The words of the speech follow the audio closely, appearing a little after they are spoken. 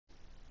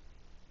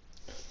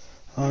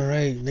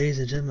Alright, ladies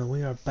and gentlemen,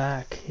 we are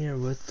back here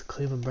with the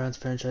Cleveland Browns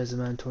franchise in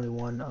Madden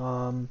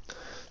 21.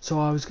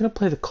 So I was gonna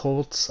play the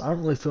Colts. I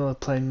don't really feel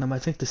like playing them. I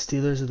think the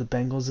Steelers or the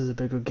Bengals is a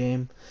bigger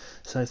game.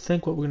 So I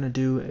think what we're gonna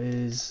do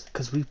is,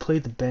 because we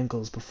played the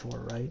Bengals before,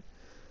 right?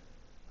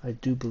 I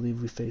do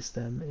believe we faced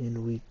them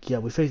in we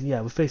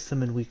faced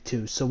them in week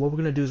 2. So what we're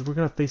gonna do is we're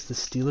gonna face the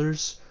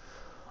Steelers.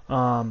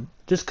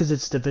 Just because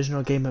it's a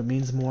divisional game, it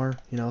means more.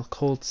 You know,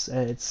 Colts.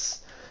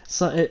 It's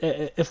not,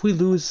 if we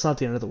lose, it's not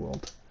the end of the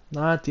world.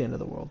 Not the end of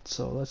the world.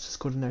 So let's just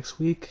go to next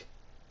week.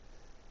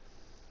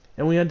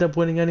 And we end up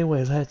winning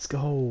anyway. Let's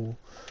go.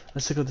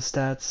 Let's check out the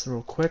stats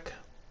real quick.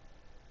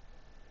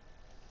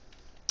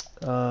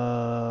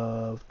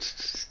 Wrong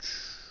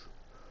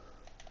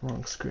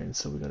screen,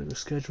 so we gotta go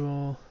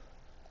schedule.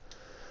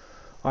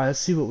 Alright, let's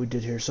see what we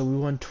did here. So we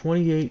won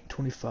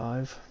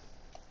 28-25.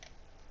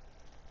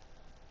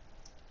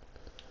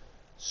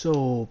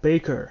 So,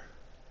 Baker.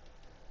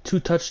 2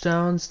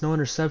 touchdowns, no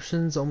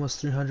interceptions,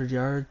 almost 300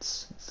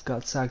 yards.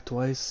 Got sacked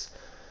twice.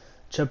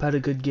 Chubb had a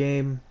good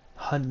game.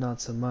 Hunt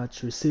not so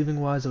much. Receiving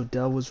wise,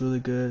 Odell was really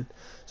good.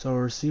 So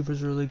our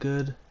receivers really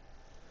good.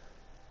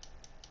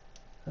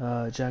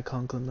 Jack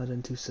Conklin led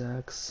in 2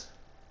 sacks.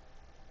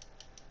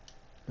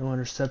 No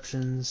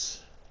interceptions.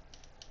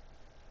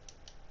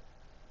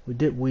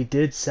 We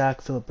did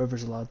sack Philip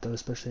Rivers a lot though,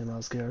 especially in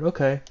Miles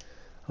Garrett.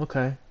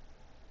 Okay.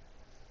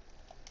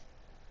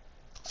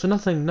 So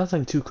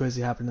nothing too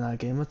crazy happened in that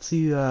game. Let's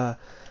see the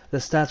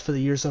stats for the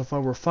year so far.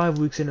 We're 5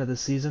 weeks into the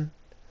season.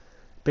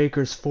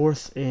 Baker's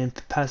 4th in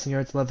passing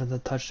yards, 11th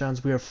in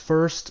touchdowns. We are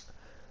 1st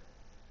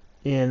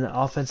in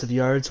offensive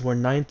yards. We're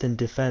 9th in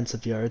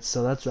defensive yards,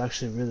 so that's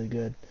actually really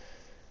good.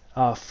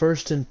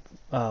 1st in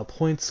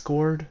points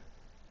scored.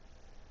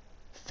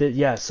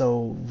 Yeah,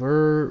 so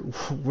we're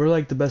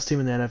like the best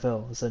team in the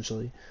NFL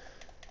essentially.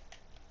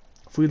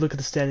 If we look at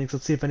the standings,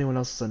 let's see if anyone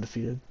else is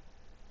undefeated.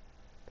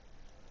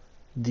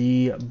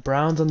 The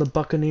Browns and the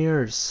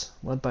Buccaneers,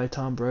 led by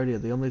Tom Brady, are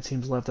the only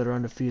teams left that are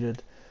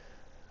undefeated.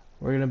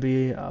 We're gonna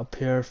be up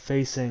here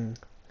facing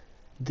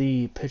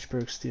the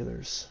Pittsburgh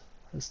Steelers.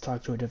 Let's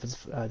talk to a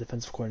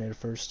defensive coordinator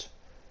first.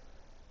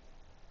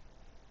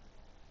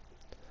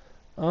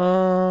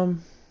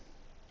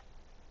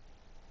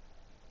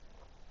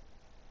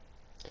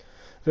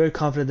 Very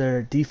confident that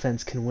our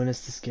defense can win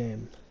us this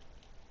game.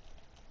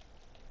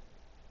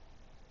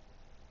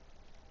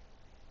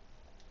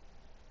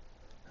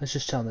 Let's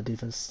just challenge the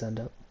defense to stand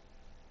up.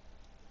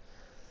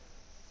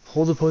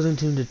 Hold the opposing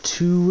team to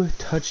 2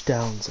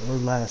 touchdowns or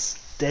less.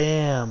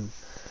 Damn.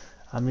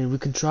 I mean, we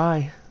can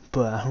try,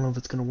 but I don't know if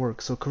it's gonna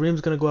work. So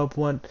Kareem's gonna go up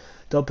 1.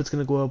 Delpit's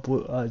gonna go up.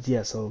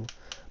 Yeah, so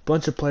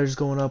bunch of players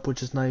going up,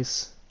 which is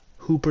nice.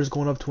 Hooper's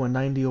going up to a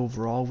 90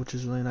 overall, which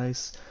is really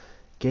nice.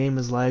 Game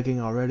is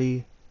lagging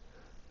already,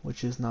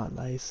 which is not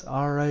nice.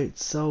 Alright,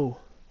 so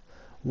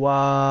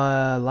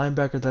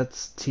linebacker,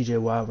 that's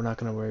TJ Watt. We're not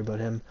gonna worry about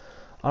him.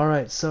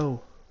 Alright, so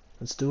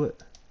let's do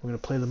it. We're gonna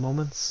play the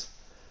moments.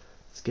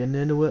 Let's get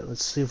into it.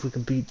 Let's see if we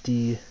can beat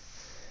the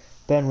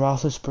Ben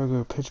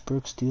Roethlisberger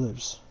Pittsburgh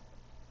Steelers.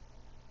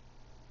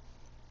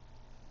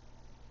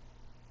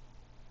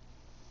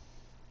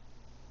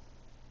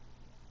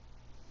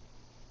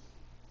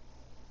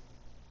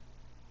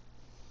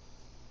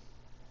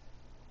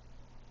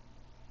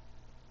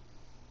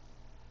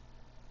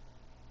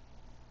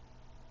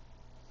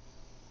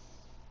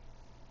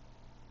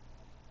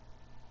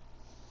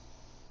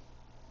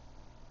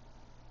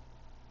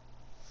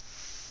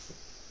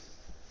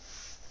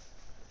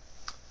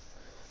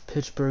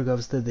 Pittsburgh,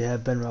 obviously, they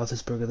have Ben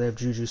Roethlisberger, they have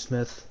Juju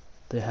Smith,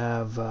 they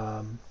have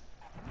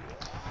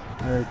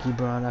Eric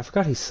Ebron. I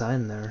forgot he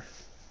signed there.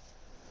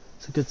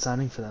 It's a good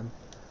signing for them.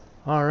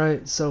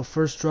 Alright, so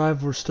first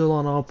drive, we're still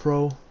on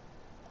All-Pro.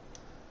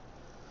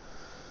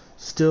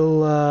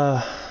 Still,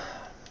 I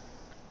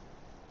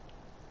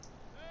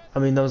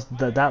mean,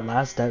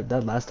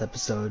 that last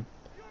episode.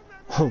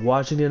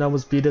 Washington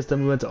almost beat us,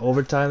 then we went to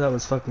overtime. That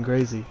was fucking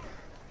crazy.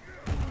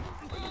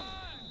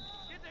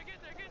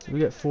 So we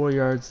get 4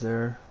 yards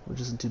there, which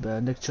isn't too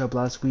bad. Nick Chubb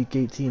last week,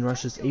 18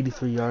 rushes,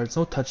 83 yards.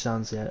 No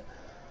touchdowns yet.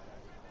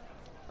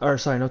 Or,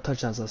 sorry, no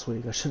touchdowns last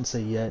week. I shouldn't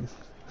say yet.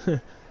 If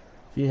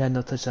he had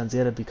no touchdowns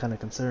yet, I'd be kind of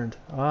concerned.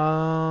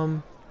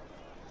 Don't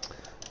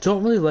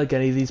really like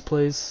any of these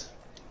plays.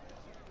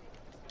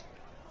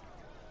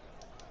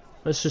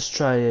 Let's just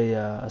try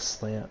a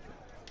slant.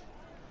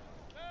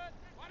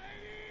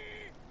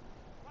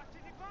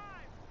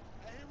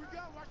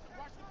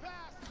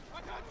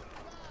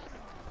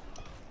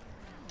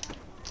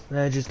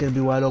 That's just gonna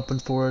be wide open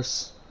for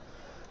us.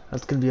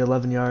 That's gonna be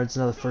 11 yards,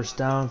 another first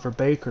down for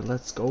Baker.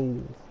 Let's go.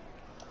 All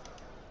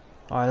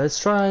right, let's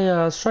try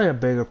a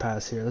bigger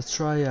pass here.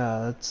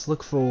 Let's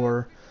look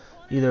for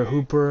either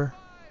Hooper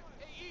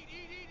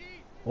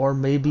or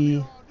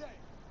maybe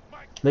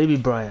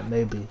Bryant.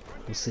 Maybe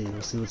we'll see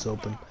what's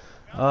open.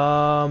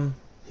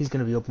 He's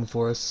gonna be open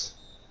for us.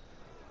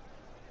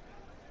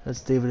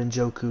 That's David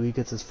Njoku. He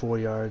gets his 4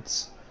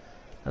 yards.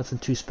 Nothing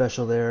too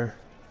special there.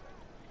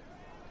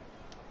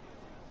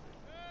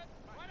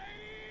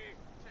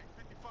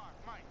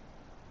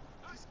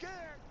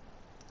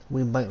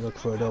 We might look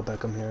for Odell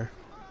Beckham here.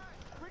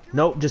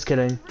 Nope, just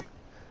kidding.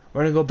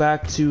 We're gonna go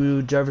back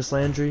to Jarvis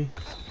Landry.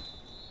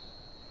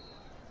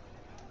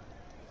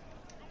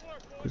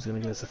 Who's gonna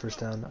get us the first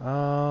down?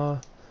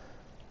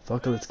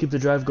 Fuck it, let's keep the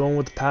drive going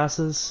with the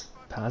passes.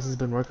 Passes has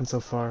been working so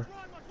far.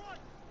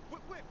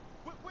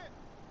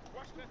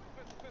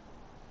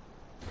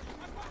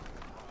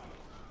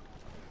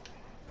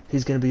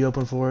 He's gonna be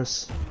open for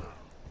us.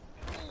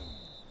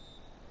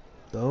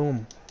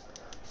 Boom.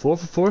 4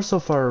 for 4 so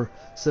far.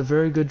 It's a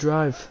very good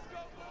drive.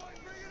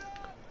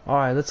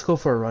 Alright, let's go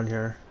for a run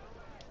here.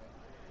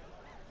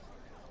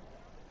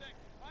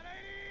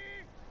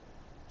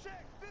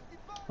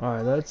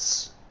 Alright,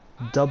 let's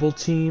double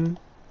team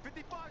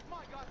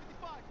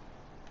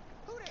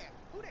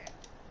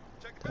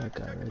that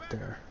guy right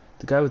there.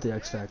 The guy with the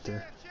X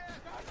Factor.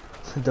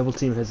 Double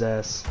team his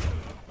ass.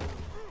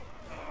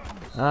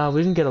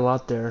 We didn't get a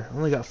lot there.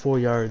 Only got 4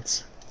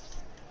 yards.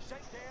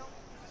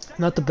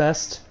 Not the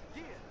best.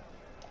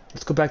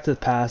 Let's go back to the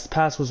pass.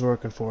 Pass was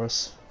working for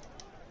us.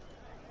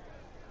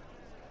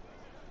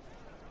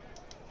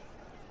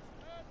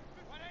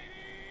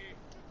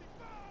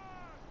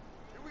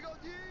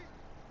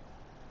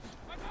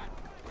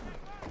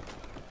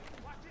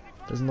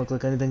 Doesn't look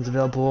like anything's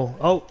available.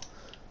 Oh!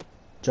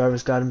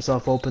 Jarvis got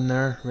himself open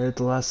there, right at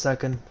the last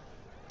second.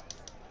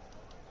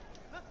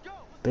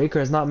 Baker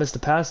has not missed a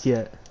pass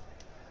yet.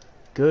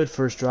 Good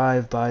first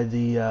drive by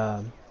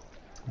the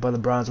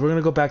Browns. We're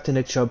gonna go back to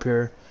Nick Chubb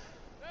here.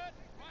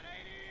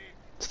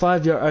 It's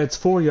 5 yards. It's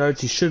 4 yards.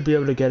 He should be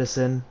able to get us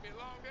in.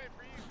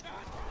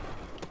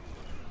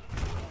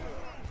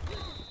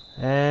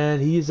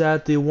 And he's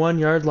at the 1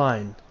 yard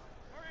line.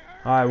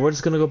 All right, we're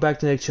just gonna go back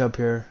to Nick Chubb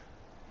here.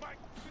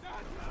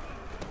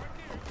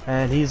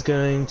 And he's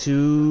going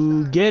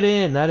to get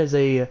in. That is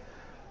a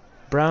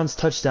Browns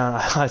touchdown.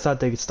 I thought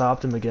they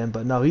stopped him again,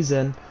 but no, he's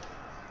in.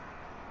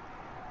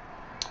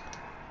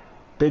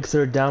 Big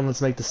third down.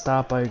 Let's make the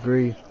stop. I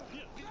agree.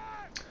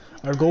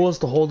 Our goal is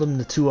to hold them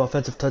to 2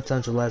 offensive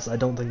touchdowns or less. I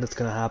don't think that's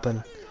going to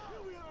happen.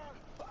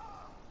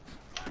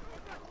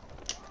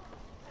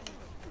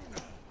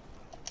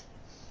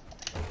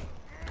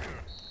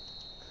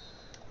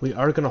 We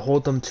are going to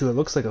hold them to, it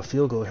looks like a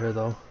field goal here,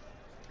 though.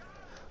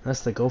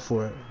 Unless they go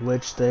for it,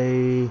 which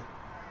they're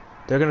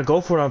gonna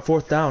go for it on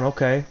 4th down.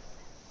 Okay. It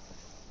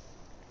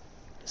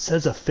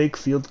says a fake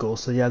field goal,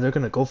 so yeah, they're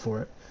gonna go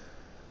for it.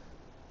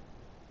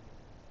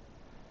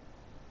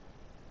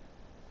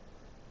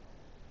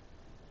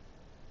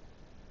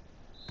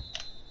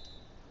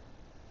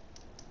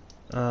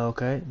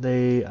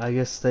 Okay. I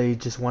guess they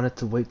just wanted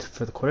to wait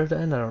for the quarter to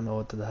end. I don't know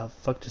what the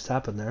fuck just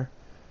happened there.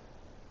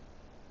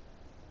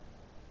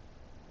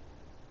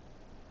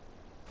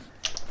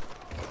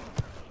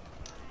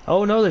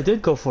 Oh no, they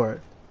did go for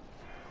it.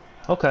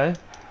 Okay.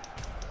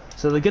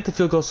 So they get the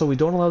field goal, so we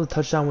don't allow the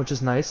touchdown, which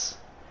is nice.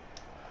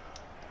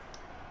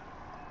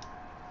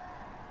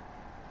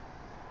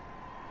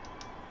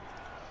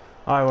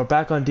 Alright, we're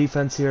back on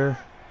defense here.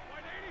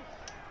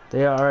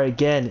 They are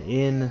again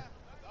in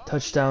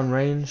touchdown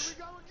range.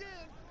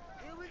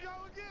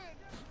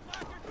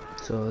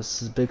 So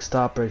this is a big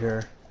stop right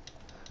here.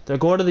 They're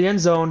going to the end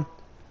zone.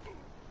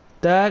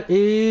 That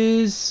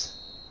is...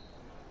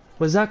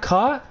 Was that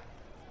caught?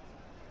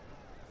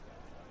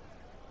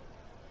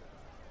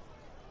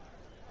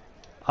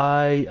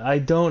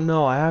 I don't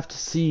know. I have to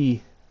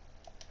see.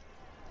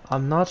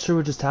 I'm not sure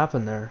what just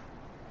happened there.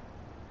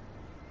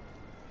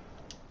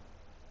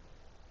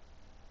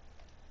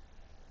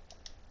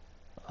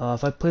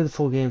 If I play the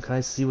full game, can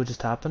I see what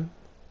just happened?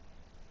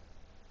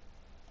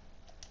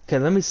 Okay,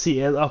 let me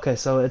see. Okay,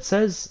 so it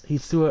says he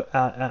threw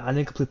an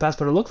incomplete pass,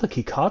 but it looked like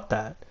he caught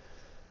that.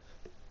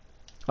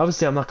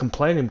 Obviously, I'm not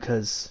complaining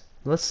because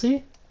let's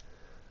see.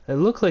 It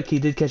looked like he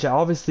did catch it.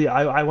 Obviously,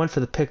 I went for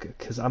the pick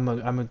because I'm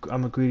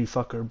a greedy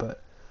fucker,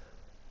 but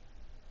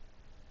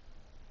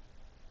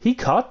he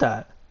caught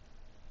that,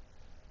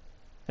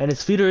 and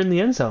his feet are in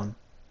the end zone.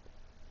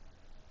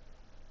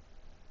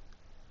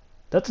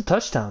 That's a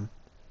touchdown.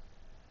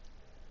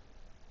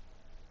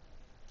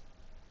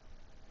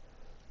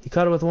 He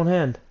caught it with one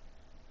hand,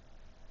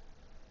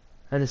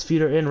 and his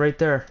feet are in right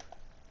there.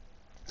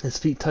 His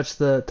feet touch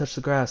the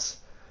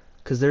grass,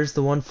 because there's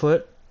the 1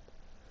 foot.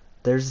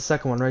 There's the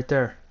second one right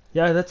there.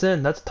 Yeah, that's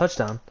in. That's a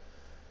touchdown.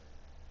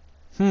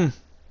 Can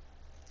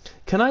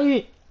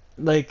I,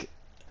 like...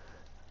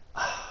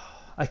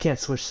 I can't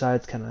switch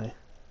sides, can I?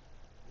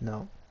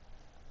 No.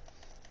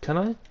 Can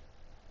I?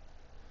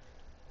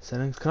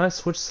 Settings. Can I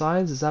switch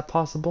sides? Is that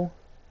possible?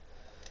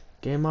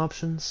 Game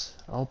options.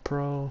 All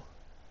Pro.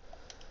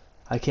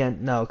 I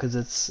can't. No, because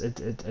it's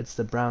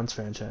the Browns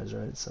franchise,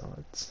 right? So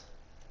it's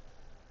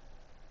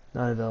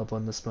not available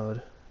in this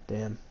mode.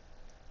 Damn.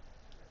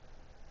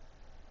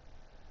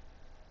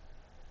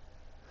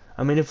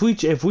 I mean, if we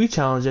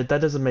challenge it,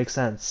 that doesn't make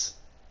sense.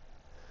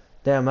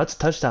 Damn, that's a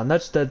touchdown.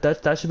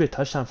 That should be a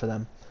touchdown for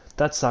them.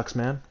 That sucks,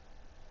 man.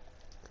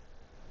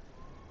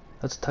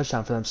 That's a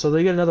touchdown for them. So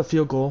they get another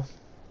field goal.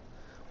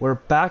 We're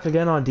back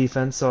again on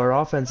defense, so our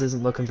offense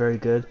isn't looking very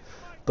good.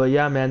 But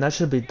yeah, man, that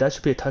should be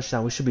a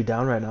touchdown. We should be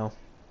down right now.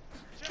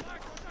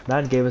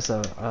 Madden gave us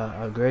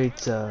a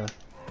great.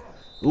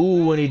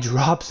 Ooh, and he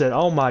drops it.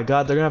 Oh my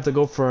God, they're gonna have to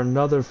go for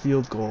another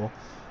field goal.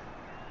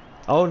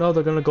 Oh no,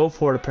 they're gonna go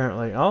for it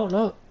apparently. Oh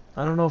no,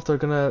 I don't know if they're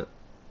gonna.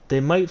 They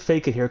might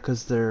fake it here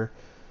because they're.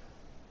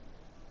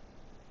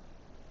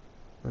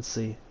 Let's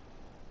see.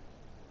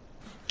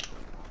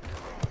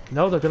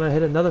 No, they're gonna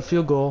hit another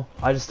field goal.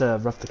 I just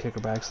roughed the kicker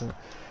by accident.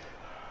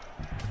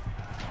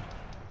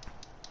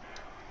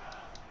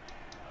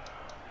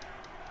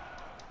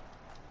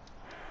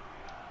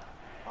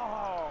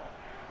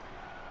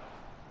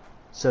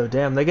 So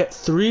damn, they get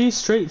 3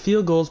 straight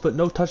field goals but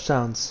no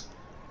touchdowns.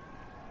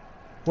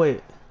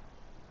 Wait.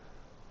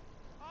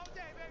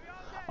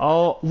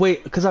 Oh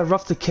wait, because I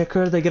roughed the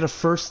kicker, they get a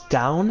first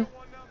down?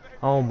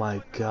 Oh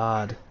my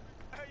God.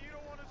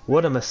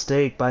 What a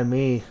mistake by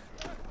me.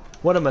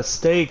 What a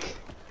mistake.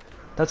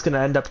 That's gonna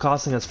end up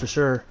costing us for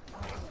sure.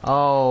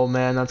 Oh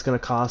man, that's gonna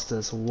cost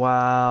us.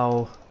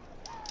 Wow.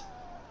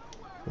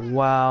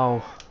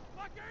 Wow.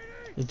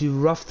 If you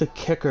rough the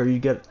kicker,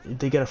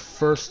 they get a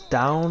first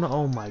down.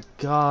 Oh my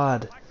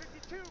God.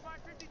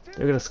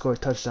 They're gonna score a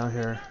touchdown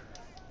here.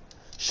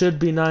 Should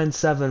be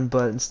 9-7,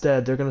 but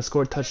instead they're gonna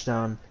score a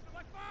touchdown.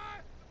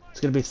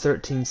 It's gonna be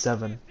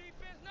 13-7.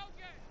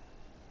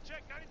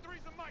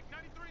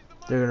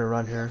 They're gonna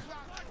run here.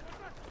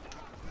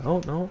 Oh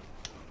no.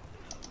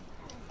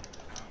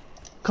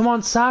 Come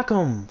on, sack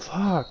him!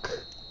 Fuck.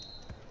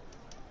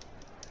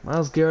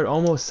 Myles Garrett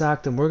almost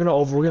sacked him. We're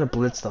gonna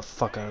blitz the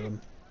fuck out of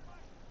them.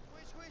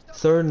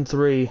 3rd and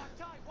 3.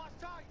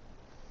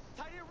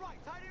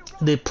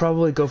 They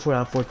probably go for it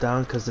on 4th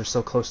down because they're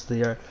so close to the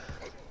yard.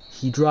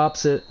 He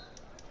drops it.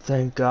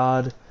 Thank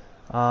God.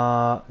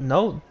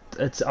 No,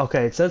 it's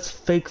okay. It says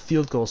fake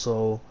field goal,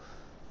 so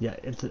yeah,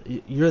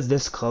 you're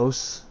this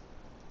close.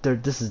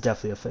 This is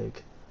definitely a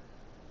fake.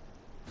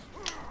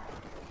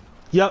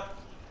 Yep.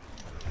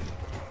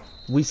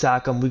 We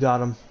sack him. We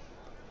got him.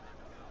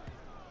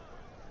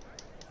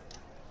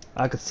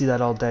 I could see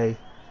that all day.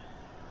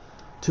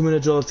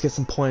 2-minute drill. Let's get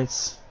some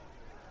points.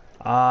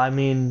 I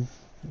mean,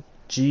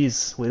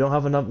 jeez, we don't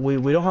have enough. We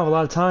don't have a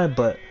lot of time,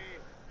 but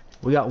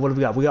we got. What do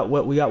we got? We got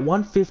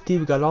 150.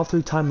 We got all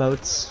 3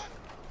 timeouts.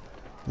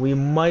 We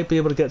might be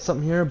able to get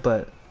something here,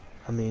 but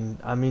I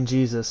mean,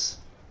 Jesus.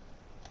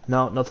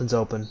 No, nothing's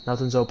open.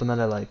 Nothing's open that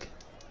I like.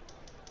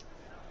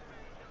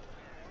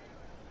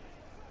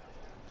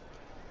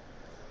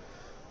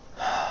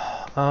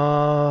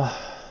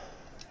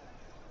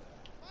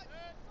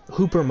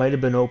 Hooper might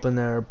have been open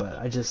there, but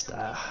I just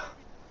I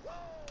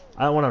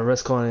don't want to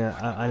risk going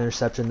an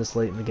interception this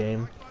late in the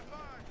game.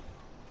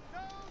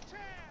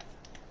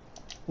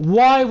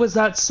 Why was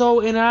that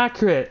so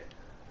inaccurate?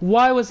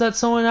 Why was that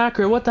so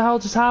inaccurate? What the hell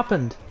just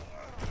happened?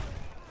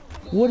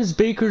 What is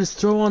Baker's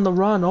throw on the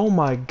run? Oh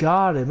my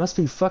God, it must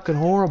be fucking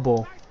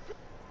horrible.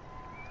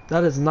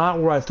 That is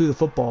not where I threw the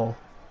football.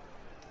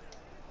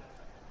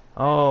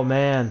 Oh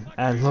man,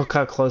 and look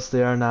how close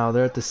they are now.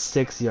 They're at the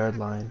 6-yard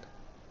line.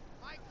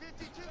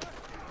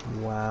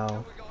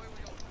 Wow.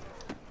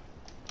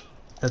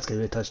 That's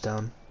gonna be a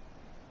touchdown.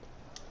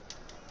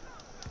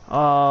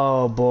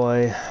 Oh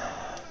boy.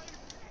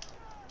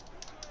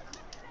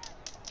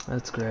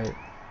 That's great.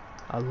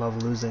 I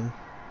love losing.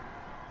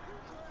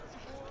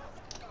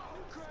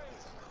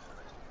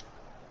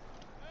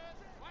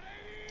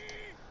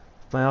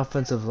 If my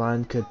offensive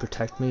line could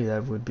protect me,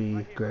 that would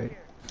be great.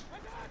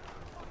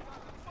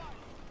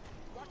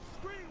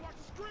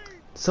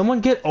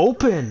 Someone get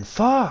open!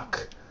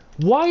 Fuck!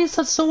 Why is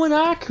that so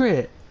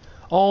inaccurate?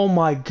 Oh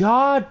my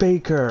God,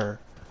 Baker!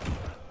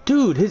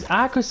 Dude, his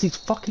accuracy's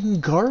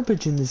fucking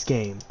garbage in this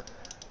game.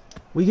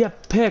 We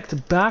get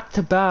picked back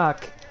to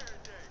back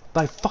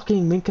by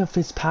fucking Minka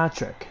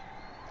Fitzpatrick.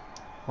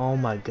 Oh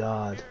my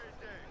God.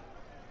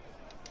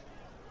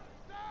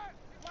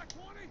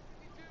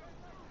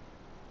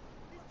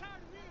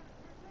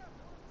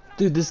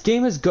 Dude, this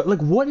game is good. Like,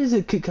 what is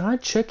it? Can I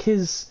check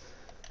his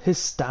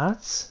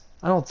stats?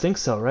 I don't think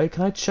so, right?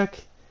 Can I check?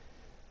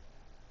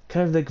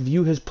 Can I like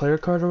view his player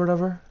card or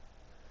whatever?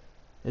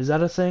 Is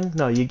that a thing?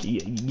 No, you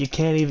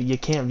can't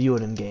even view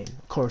it in game.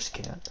 Of course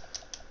you can't.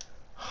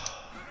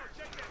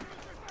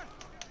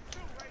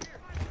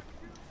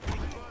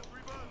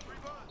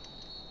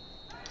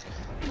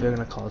 They're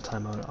gonna call a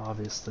timeout,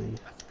 obviously.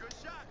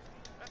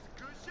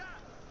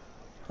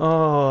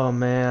 Oh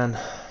man.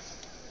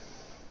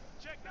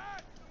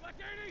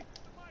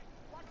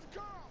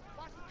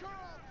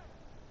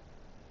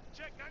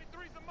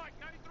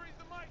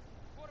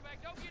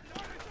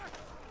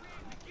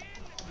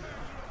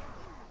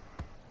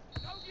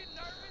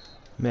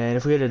 Man,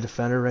 if we had a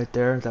defender right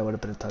there, that would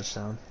have been a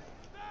touchdown.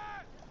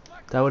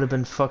 That would have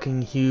been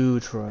fucking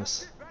huge for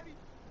us.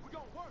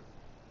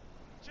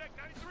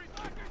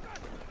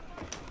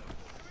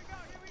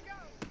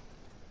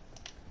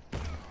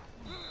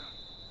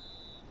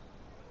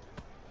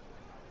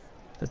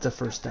 That's a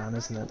first down,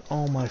 isn't it?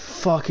 Oh my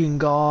fucking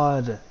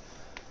God.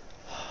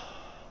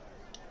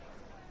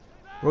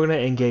 We're gonna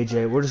engage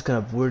it. We're just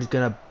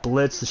gonna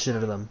blitz the shit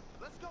out of them.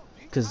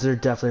 Cause they're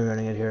definitely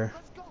running it here.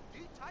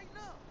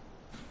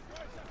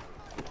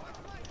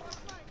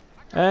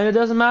 And it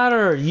doesn't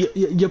matter.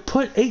 You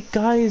put 8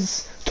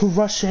 guys to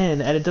rush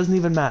in, and it doesn't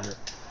even matter.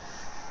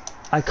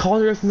 I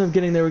called it from the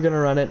beginning they were going to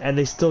run it, and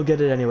they still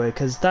get it anyway,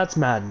 because that's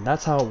Madden.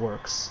 That's how it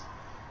works.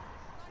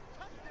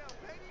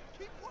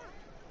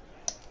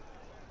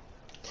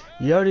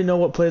 You already know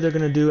what play they're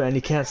going to do, and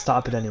you can't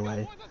stop it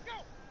anyway.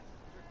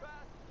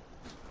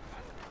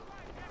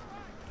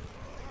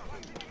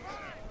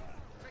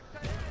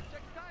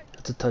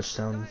 That's a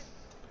touchdown.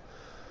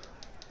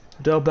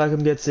 Odell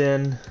Beckham gets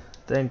in.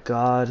 Thank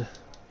God.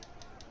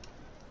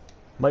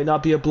 Might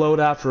not be a blowout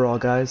after all,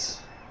 guys.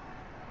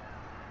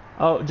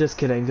 Oh, just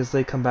kidding, because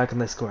they come back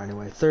and they score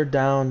anyway. 3rd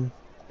down.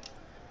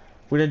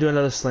 We're going to do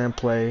another slam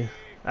play.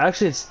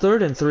 Actually, it's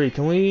 3rd and 3.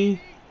 Can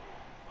we...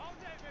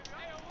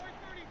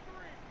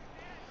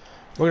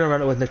 We're going to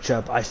run it with Nick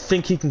Chubb. I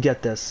think he can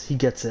get this. He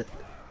gets it.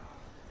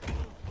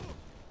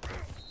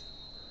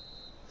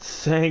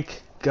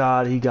 Thank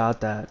God he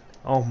got that.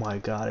 Oh my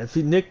God. If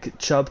Nick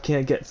Chubb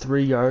can't get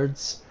 3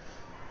 yards...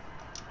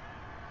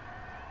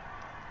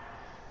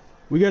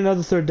 We got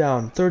another 3rd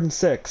down. 3rd and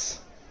 6.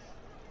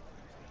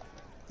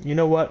 You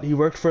know what? He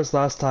worked for us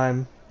last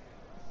time.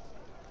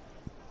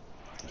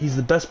 He's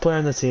the best player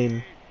on the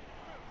team.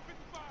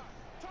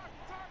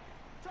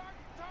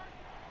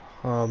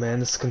 Oh man,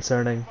 this is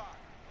concerning.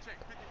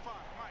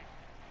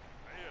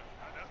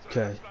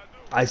 Okay.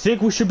 I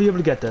think we should be able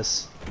to get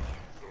this.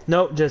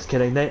 Nope, just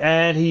kidding.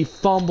 And he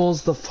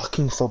fumbles the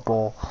fucking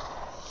football.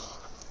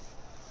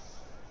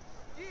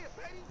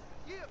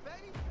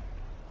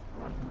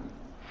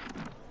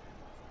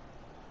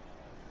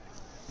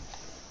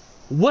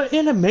 What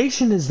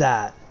animation is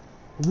that?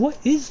 What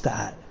is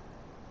that?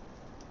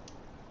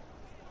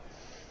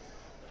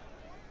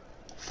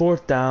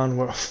 4th down,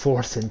 we're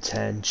 4th and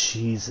 10.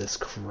 Jesus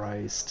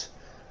Christ.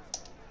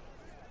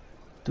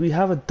 Do we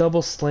have a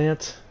double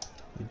slant?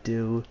 We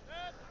do.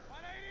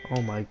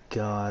 Oh my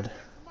God.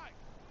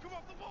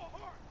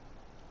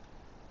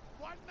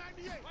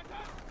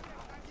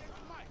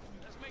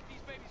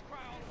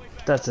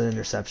 That's an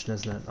interception,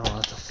 isn't it? Oh,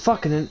 that's a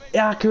fucking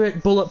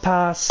inaccurate bullet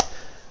pass.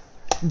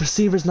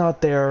 Receiver's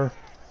not there.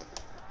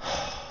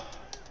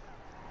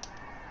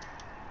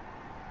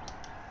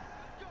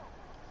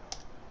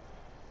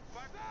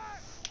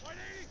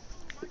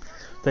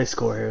 They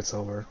score here, it's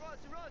over.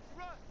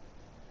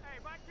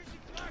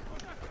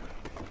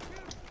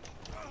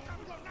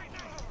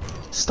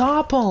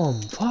 Stop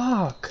them!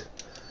 Fuck!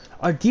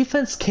 Our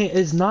defense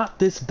is not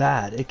this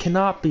bad. It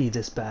cannot be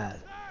this bad.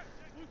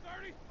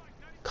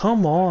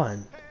 Come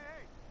on.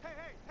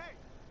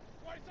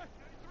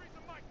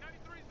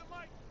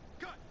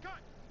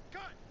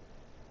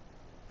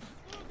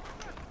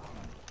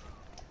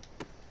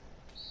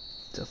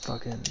 It's a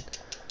fucking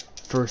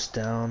 1st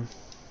down.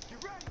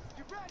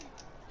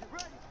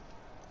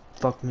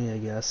 Fuck me, I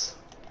guess.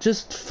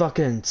 Just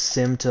fucking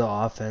sim to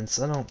offense.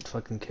 I don't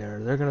fucking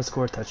care. They're gonna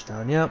score a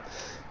touchdown. Yep.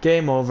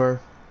 Game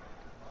over.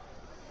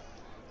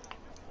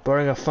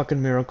 Barring a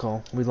fucking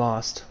miracle, we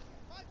lost.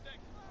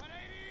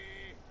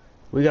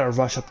 We gotta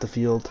rush up the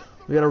field.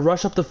 We gotta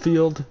rush up the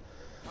field.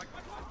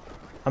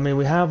 I mean,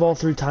 we have all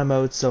 3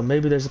 timeouts, so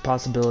maybe there's a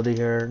possibility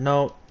here.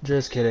 No,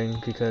 just kidding,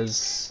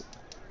 because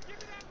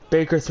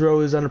Baker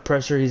throws under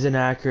pressure. He's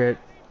inaccurate.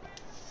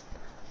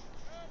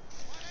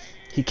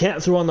 He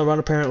can't throw on the run,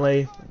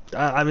 apparently.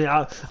 I mean,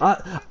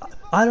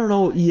 I don't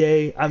know,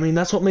 EA. I mean,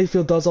 that's what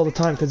Mayfield does all the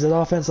time, because his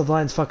offensive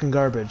line's fucking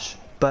garbage.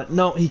 But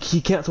no,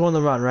 he can't throw on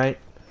the run, right?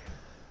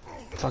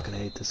 Fucking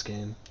hate this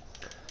game.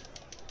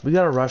 We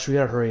gotta rush. We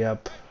gotta hurry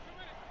up.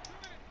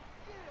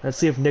 Let's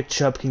see if Nick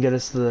Chubb can get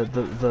us the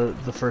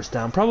 1st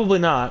down. Probably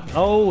not.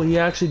 Oh, he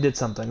actually did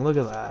something. Look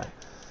at that.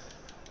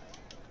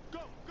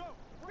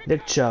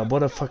 Nick Chubb,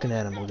 what a fucking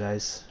animal,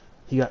 guys.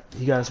 He got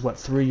us, what,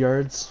 3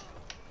 yards?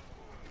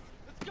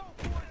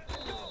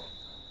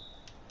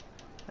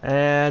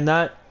 And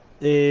that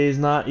is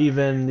not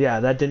even,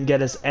 yeah, that didn't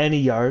get us any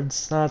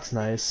yards. That's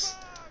nice.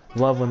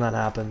 Love when that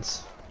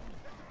happens.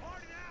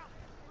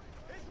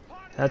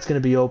 That's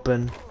going to be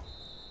open.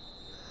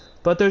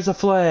 But there's a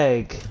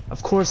flag.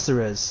 Of course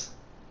there is.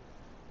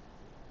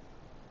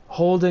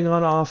 Holding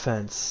on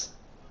offense.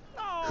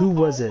 Who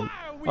was it?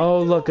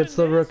 Oh, look, it's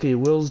the rookie,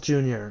 Wills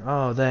Jr.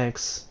 Oh,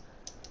 thanks.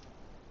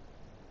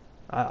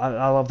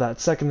 I love that.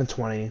 2nd and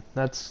 20.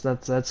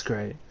 That's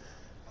great.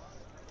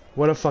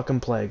 What a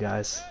fucking play,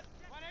 guys.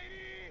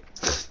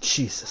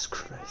 Jesus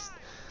Christ.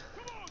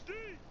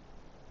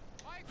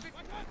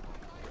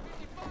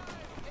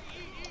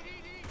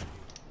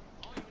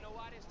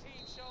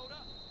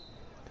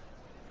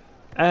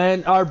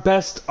 And our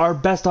best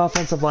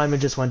offensive lineman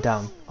just went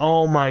down.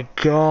 Oh my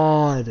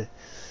God.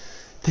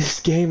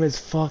 This game is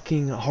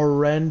fucking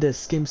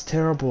horrendous. This game's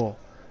terrible.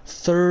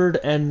 3rd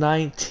and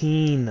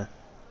 19.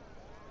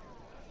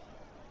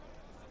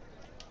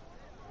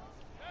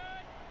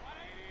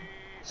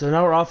 So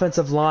now our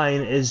offensive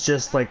line is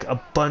just like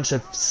a bunch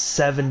of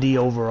 70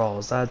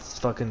 overalls. That's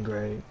fucking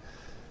great.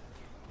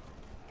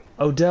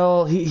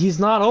 Odell, he's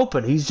not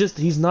open.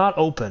 He's not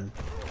open.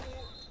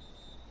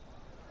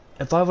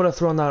 If I would have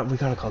thrown that, we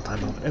gotta call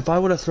timeout. If I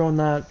would have thrown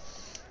that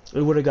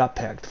we would have got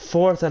picked.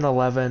 4th and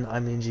 11. I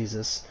mean,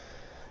 Jesus.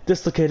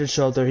 Dislocated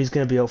shoulder. He's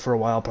going to be out for a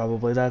while,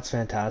 probably. That's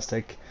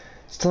fantastic.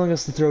 He's telling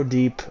us to throw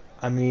deep.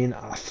 I mean,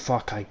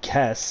 fuck, I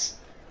guess.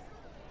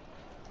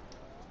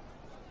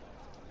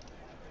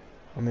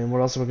 I mean,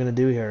 what else are we going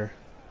to do here?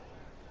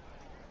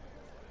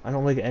 I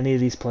don't like any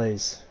of these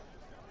plays.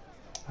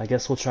 I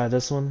guess we'll try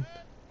this one.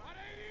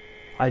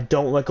 I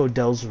don't like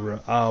Odell's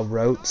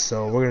route,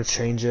 so we're going to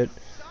change it.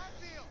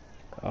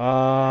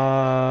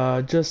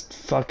 Just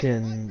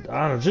fucking,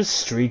 I don't know, just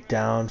streak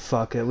down.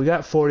 Fuck it. We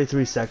got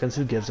 43 seconds.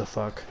 Who gives a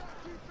fuck?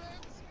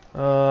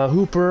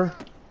 Hooper.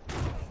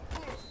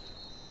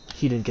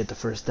 He didn't get the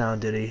first down,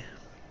 did he?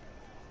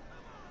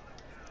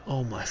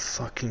 Oh my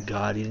fucking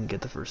god, he didn't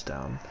get the first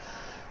down.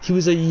 He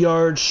was a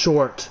yard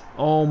short.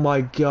 Oh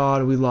my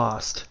god, we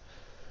lost.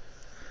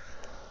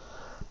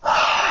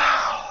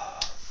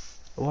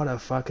 What a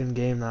fucking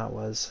game that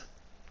was.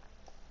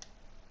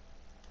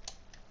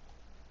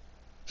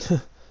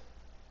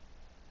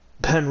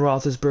 Ben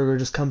Roethlisberger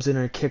just comes in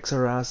and kicks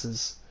our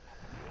asses.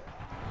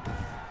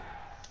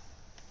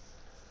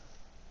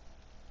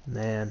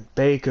 Man,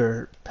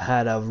 Baker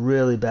had a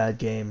really bad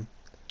game.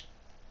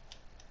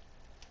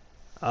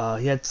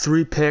 He had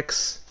 3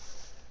 picks.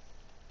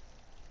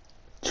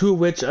 2 of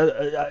which,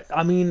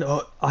 I mean,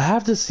 I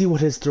have to see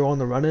what his throw on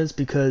the run is,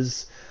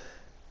 because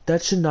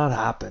that should not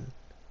happen.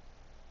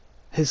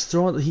 His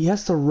throw, he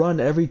has to run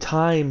every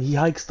time he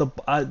hikes the,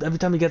 every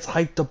time he gets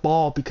hiked the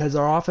ball, because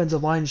our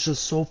offensive line is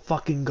just so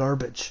fucking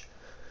garbage.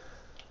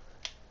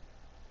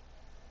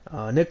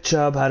 Nick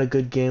Chubb had a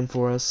good game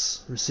for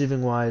us.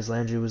 Receiving wise,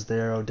 Landry was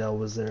there, Odell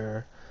was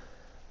there.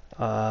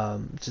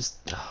 Just,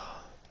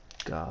 oh,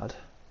 God.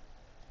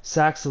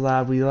 Sacks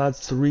allowed, we allowed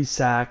 3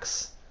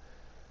 sacks.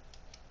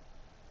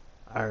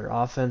 Our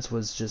offense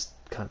was just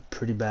kind of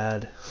pretty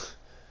bad.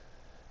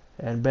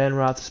 And Ben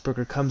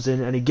Roethlisberger comes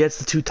in and he gets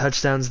the 2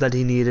 touchdowns that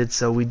he needed,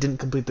 so we didn't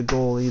complete the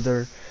goal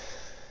either.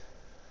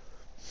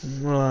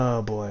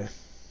 Oh boy.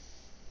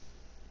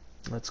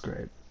 That's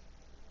great.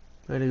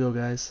 Way to go,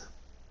 guys.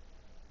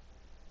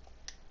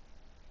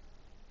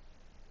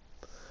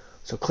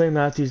 So Clay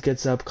Matthews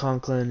gets up,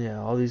 Conklin,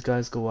 yeah, all these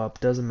guys go up.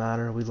 Doesn't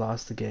matter, we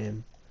lost the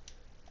game.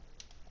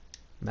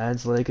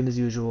 Man's laking as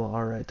usual.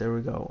 Alright, there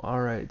we go.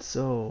 Alright,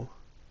 so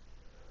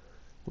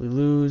we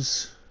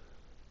lose.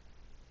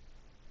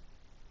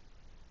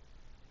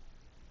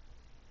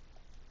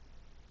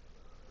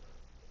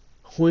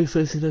 Who are we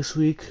facing next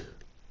week?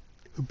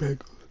 The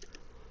Bengals.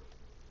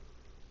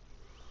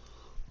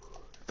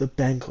 The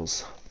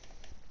Bengals.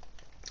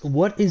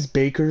 What is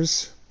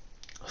Baker's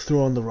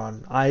throw on the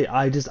run? I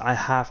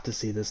have to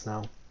see this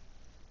now.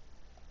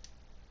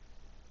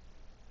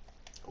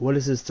 What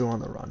is his throw on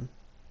the run?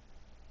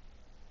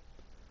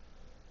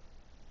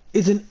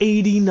 It's an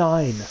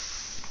 89.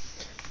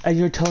 And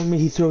you're telling me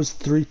he throws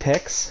 3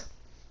 picks?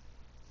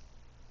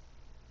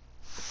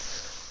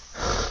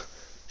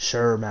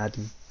 Sure,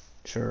 Madden.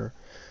 Sure.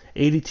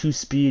 82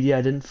 speed. Yeah,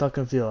 I didn't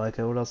fucking feel like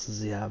it. What else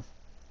does he have?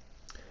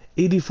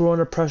 84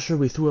 under pressure.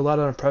 We threw a lot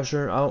under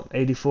pressure. Oh,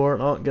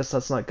 84. Oh, guess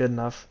that's not good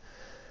enough.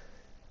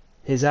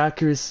 His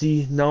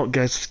accuracy. No,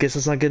 guess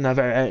that's not good enough.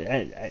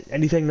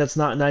 Anything that's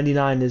not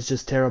 99 is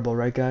just terrible,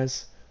 right,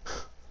 guys?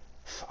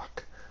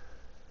 Fuck.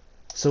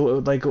 So,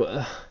 like,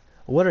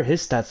 what are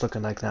his stats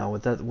looking like now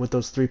with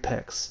those 3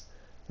 picks?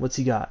 What's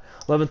he got?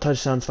 11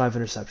 touchdowns, 5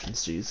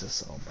 interceptions.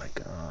 Jesus. Oh my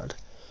god.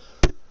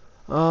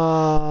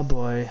 Oh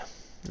boy.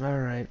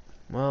 Alright.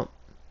 Well.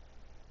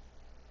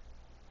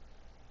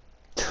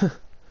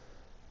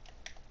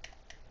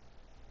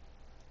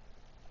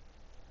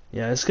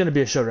 Yeah, it's gonna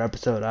be a shorter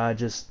episode. I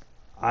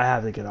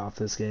have to get off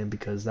this game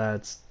because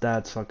that's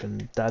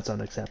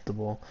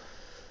unacceptable.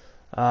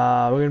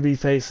 We're gonna be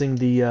facing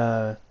the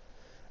I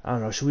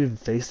don't know, should we even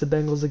face the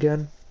Bengals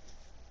again?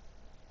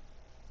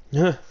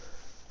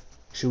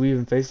 Should we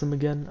even face them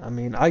again? I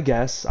mean, I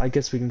guess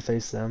we can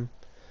face them.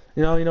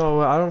 You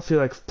know, I don't feel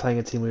like playing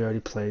a team we already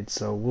played,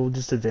 so we'll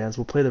just advance.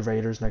 We'll play the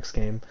Raiders next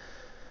game.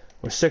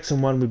 We're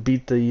 6-1. We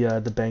beat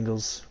the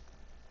Bengals.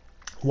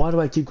 Why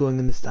do I keep going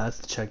in the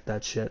stats to check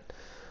that shit?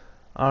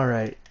 All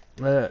right,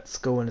 let's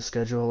go into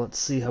schedule. Let's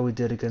see how we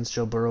did against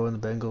Joe Burrow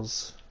and the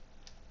Bengals.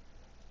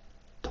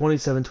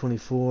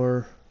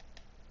 27-24.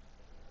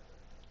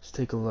 Let's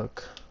take a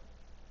look.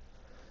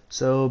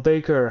 So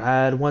Baker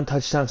had 1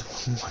 touchdown,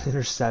 1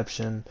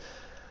 interception.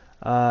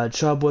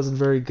 Chubb wasn't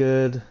very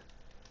good.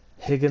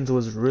 Higgins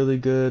was really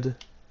good.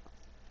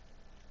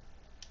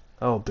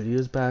 Oh, but he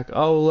was back.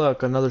 Oh,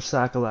 look, another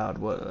sack allowed.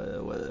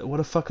 What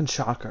a fucking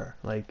shocker.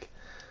 Like,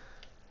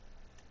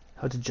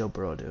 how did Joe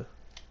Burrow do?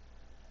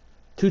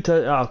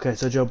 Oh, okay,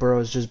 so Joe Burrow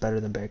is just better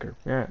than Baker.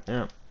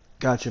 Yeah.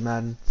 Gotcha,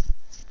 Madden.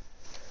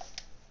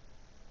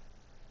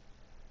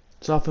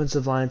 This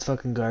offensive line's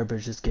fucking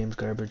garbage. This game's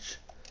garbage.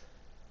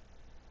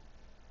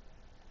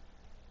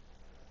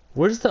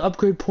 Where's the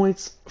upgrade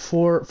points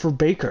for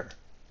Baker?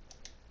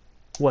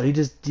 What, he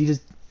just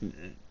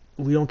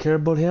we don't care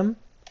about him?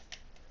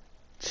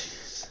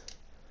 Jeez.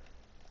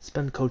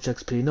 Spend coach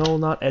XP. No,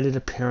 not edit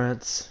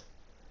appearance.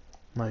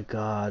 My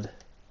god.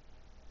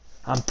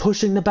 I'm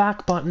pushing the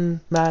back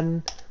button,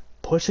 Madden.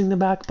 Pushing the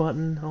back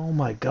button. Oh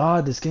my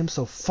god, this game's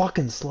so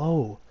fucking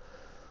slow.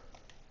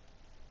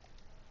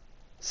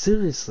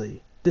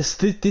 Seriously.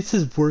 This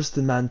is worse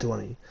than Madden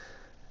 20.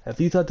 If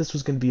you thought this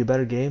was gonna be a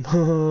better game,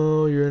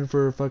 oh, you're in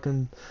for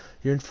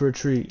a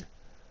treat.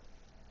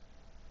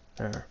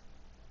 There.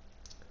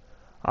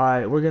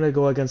 Alright, we're gonna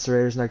go against the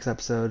Raiders next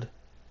episode.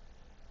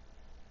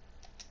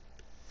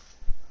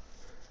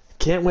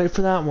 Can't wait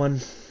for that one.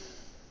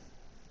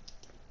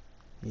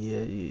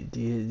 Yeah, do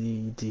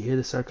you hear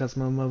the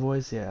sarcasm in my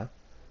voice? Yeah.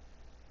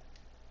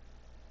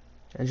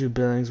 Andrew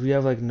Billings, we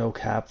have like no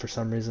cap for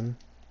some reason.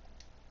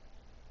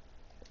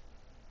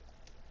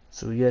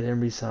 So we get him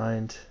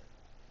re-signed.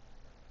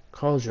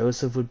 Carl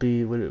Joseph would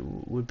be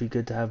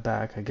good to have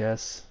back, I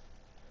guess.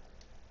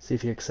 See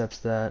if he accepts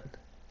that.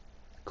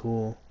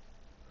 Cool.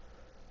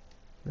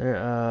 There,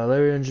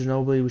 Larry and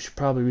Ginobili, we should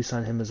probably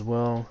re-sign him as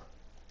well.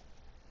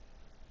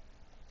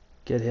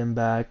 Get him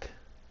back.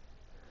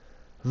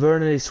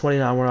 Vernon, he's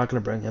 29, we're not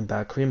gonna bring him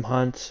back. Kareem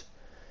Hunt,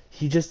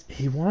 he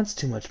wants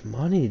too much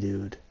money,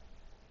 dude.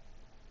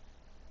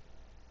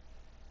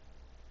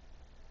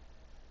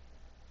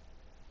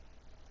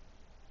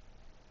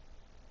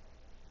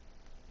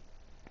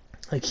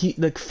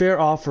 Like fair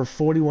offer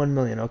 41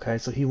 million. Okay,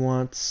 so he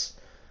wants,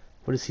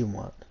 what does he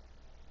want?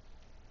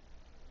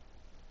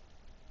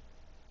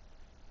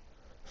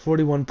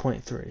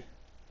 41.3.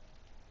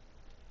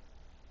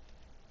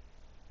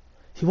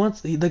 He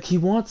wants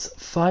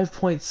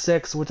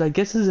 5.6, which I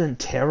guess isn't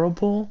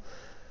terrible,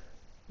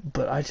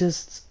 but I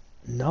just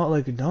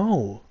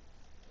no.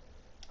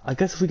 I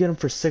guess if we get him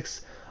for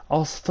 6,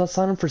 I'll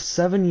sign him for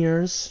 7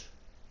 years.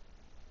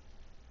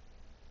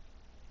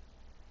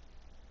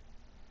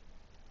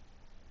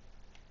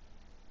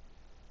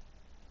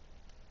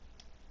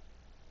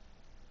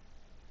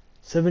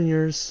 $7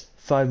 years,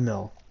 5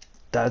 mil.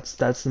 That's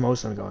the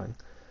most I'm going.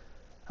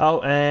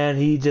 Oh, and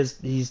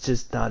he's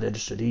just not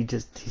interested. He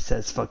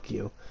says fuck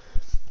you.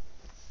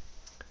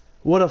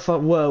 What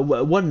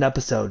an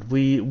episode.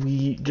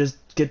 We just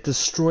get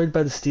destroyed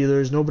by the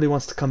Steelers. Nobody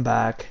wants to come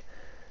back.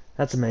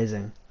 That's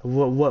amazing.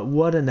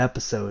 What an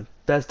episode.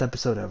 Best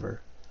episode ever.